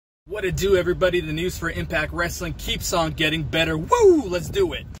What it do, everybody? The news for Impact Wrestling keeps on getting better. Woo! Let's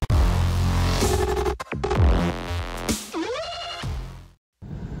do it.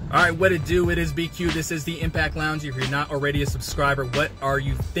 Alright, what it do? It is BQ. This is the Impact Lounge. If you're not already a subscriber, what are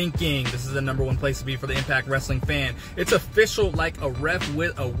you thinking? This is the #1 place to be for the Impact Wrestling fan. It's official like a ref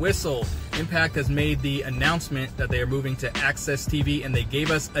with a whistle. Impact has made the announcement that they are moving to AXS TV, and they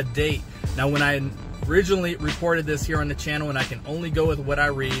gave us a date. Now, when I originally reported this here on the channel, and I can only go with what I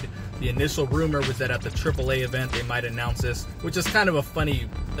read, the initial rumor was that at the AAA event they might announce this, which is kind of a funny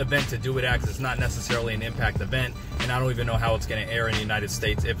event to do it at, 'cause it's not necessarily an Impact event, and I don't even know how it's going to air in the United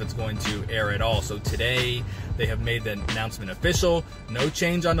States, if it's going to air at all. So today they have made the announcement official. No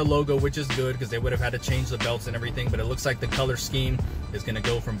change on the logo, which is good, because they would have had to change the belts and everything, but it looks like the color scheme is going to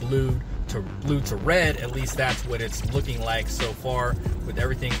go from blue to red. At least that's what it's looking like so far. With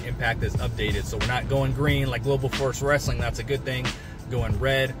everything, Impact is updated, so we're not going green like Global Force Wrestling. That's a good thing. Going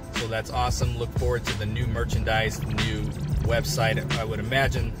red, so that's awesome. Look forward to the new merchandise, new website. I would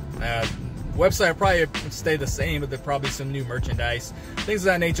imagine website will probably stay the same, but there's probably some new merchandise, things of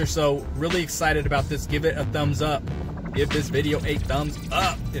that nature. So really excited about this. Give it a thumbs up. Give this video a thumbs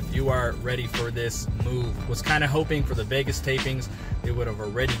up if you are ready for this move. Was kind of hoping for the Vegas tapings they would have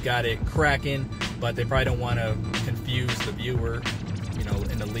already got it cracking, but they probably don't want to confuse the viewer, you know,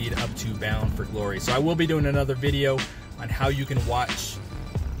 in the lead up to Bound for Glory. So I will be doing another video on how you can watch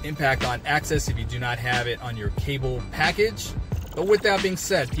Impact on AXS if you do not have it on your cable package. But with that being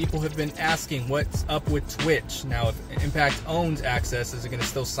said, people have been asking what's up with Twitch. Now, if Impact owns AXS, is it going to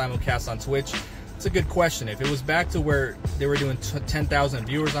still simulcast on Twitch? It's a good question. If it was back to where they were doing 10,000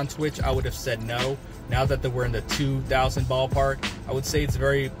 viewers on Twitch, I would have said no. Now that we're in the 2,000 ballpark, I would say it's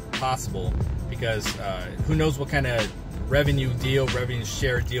very possible, because who knows what kind of revenue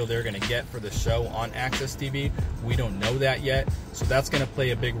share deal they're going to get for the show on AXS TV. We don't know that yet, so that's going to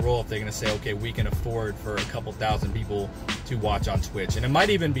play a big role if they're going to say, okay, we can afford for a couple thousand people to watch on Twitch. And it might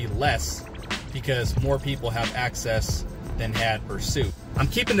even be less, because more people have access than had Pursuit. I'm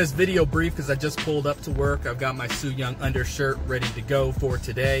keeping this video brief because I just pulled up to work. I've got my Sue Young undershirt ready to go for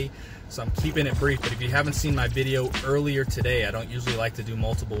today, so I'm keeping it brief. But if you haven't seen my video earlier today, I don't usually like to do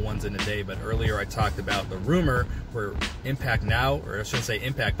multiple ones in a day, but earlier I talked about the rumor where Impact now, or I shouldn't say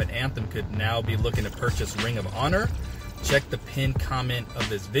Impact, but Anthem could now be looking to purchase Ring of Honor. Check the pinned comment of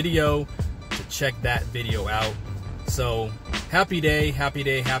this video to check that video out. So happy day, happy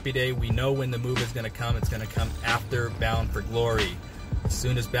day, happy day. We know when the move is going to come. It's going to come after Bound for Glory. As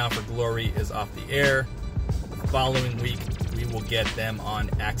soon as Bound for Glory is off the air, the following week we will get them on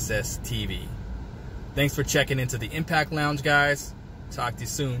AXS TV. Thanks for checking into the Impact Lounge, guys. Talk to you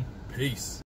soon. Peace.